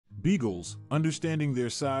Beagles, understanding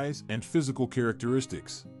their size and physical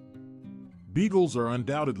characteristics. Beagles are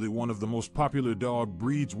undoubtedly one of the most popular dog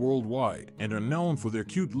breeds worldwide and are known for their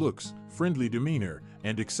cute looks, friendly demeanor,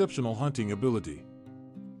 and exceptional hunting ability.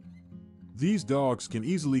 These dogs can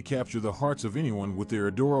easily capture the hearts of anyone with their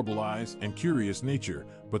adorable eyes and curious nature,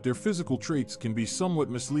 but their physical traits can be somewhat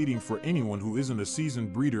misleading for anyone who isn't a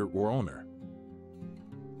seasoned breeder or owner.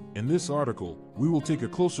 In this article, we will take a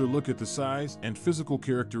closer look at the size and physical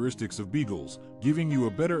characteristics of Beagles, giving you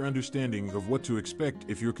a better understanding of what to expect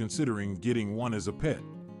if you're considering getting one as a pet.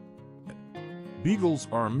 Beagles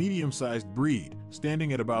are a medium-sized breed,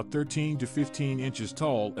 standing at about 13 to 15 inches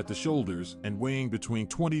tall at the shoulders and weighing between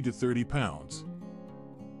 20 to 30 pounds.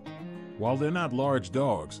 While they're not large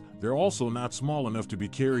dogs, they're also not small enough to be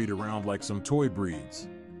carried around like some toy breeds.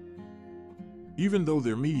 Even though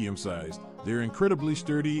they're medium-sized, they're incredibly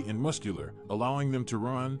sturdy and muscular, allowing them to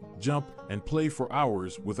run, jump, and play for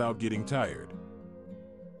hours without getting tired.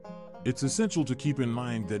 It's essential to keep in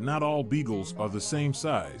mind that not all Beagles are the same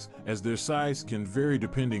size, as their size can vary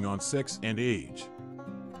depending on sex and age.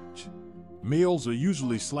 Males are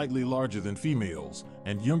usually slightly larger than females,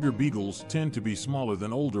 and younger Beagles tend to be smaller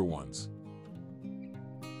than older ones.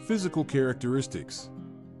 Physical characteristics.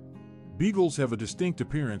 Beagles have a distinct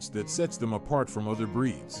appearance that sets them apart from other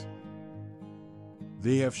breeds.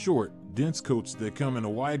 They have short, dense coats that come in a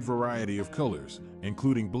wide variety of colors,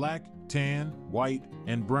 including black, tan, white,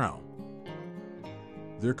 and brown.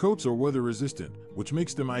 Their coats are weather-resistant, which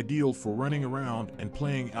makes them ideal for running around and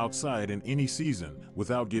playing outside in any season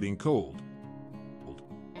without getting cold.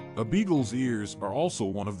 A Beagle's ears are also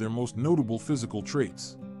one of their most notable physical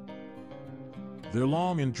traits. They're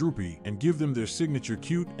long and droopy and give them their signature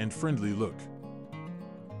cute and friendly look.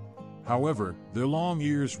 However, their long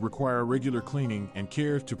ears require regular cleaning and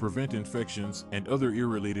care to prevent infections and other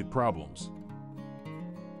ear-related problems.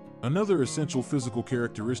 Another essential physical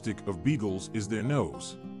characteristic of Beagles is their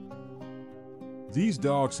nose. These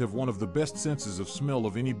dogs have one of the best senses of smell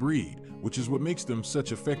of any breed, which is what makes them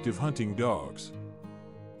such effective hunting dogs.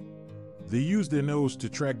 They use their nose to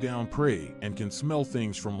track down prey and can smell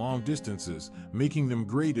things from long distances, making them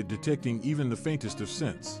great at detecting even the faintest of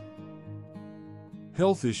scents.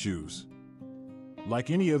 Health issues.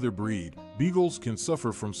 Like any other breed, Beagles can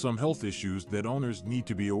suffer from some health issues that owners need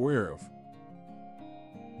to be aware of.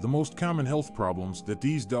 The most common health problems that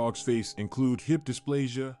these dogs face include hip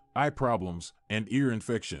dysplasia, eye problems, and ear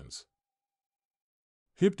infections.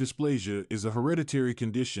 Hip dysplasia is a hereditary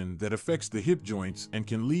condition that affects the hip joints and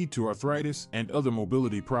can lead to arthritis and other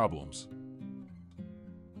mobility problems.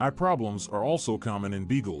 Eye problems are also common in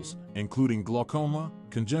Beagles, including glaucoma,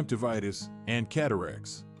 conjunctivitis, and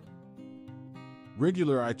cataracts.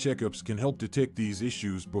 Regular eye checkups can help detect these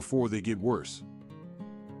issues before they get worse.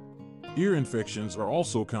 Ear infections are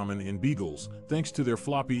also common in Beagles, thanks to their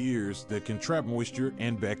floppy ears that can trap moisture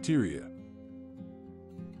and bacteria.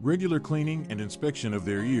 Regular cleaning and inspection of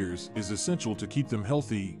their ears is essential to keep them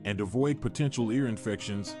healthy and avoid potential ear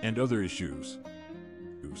infections and other issues.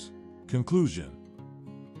 Conclusion.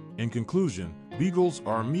 In conclusion, Beagles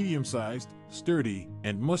are a medium-sized, sturdy,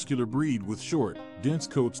 and muscular breed with short, dense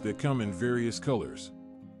coats that come in various colors.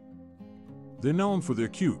 They're known for their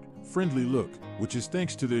cute, friendly look, which is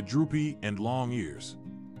thanks to their droopy and long ears.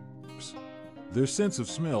 Their sense of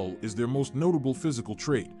smell is their most notable physical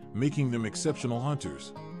trait, making them exceptional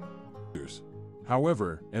hunters.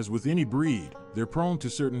 However, as with any breed, they're prone to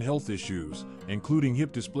certain health issues, including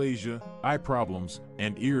hip dysplasia, eye problems,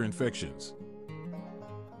 and ear infections.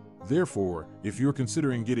 Therefore, if you're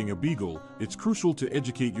considering getting a Beagle, it's crucial to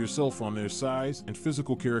educate yourself on their size and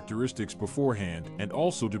physical characteristics beforehand and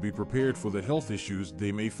also to be prepared for the health issues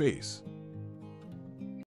they may face.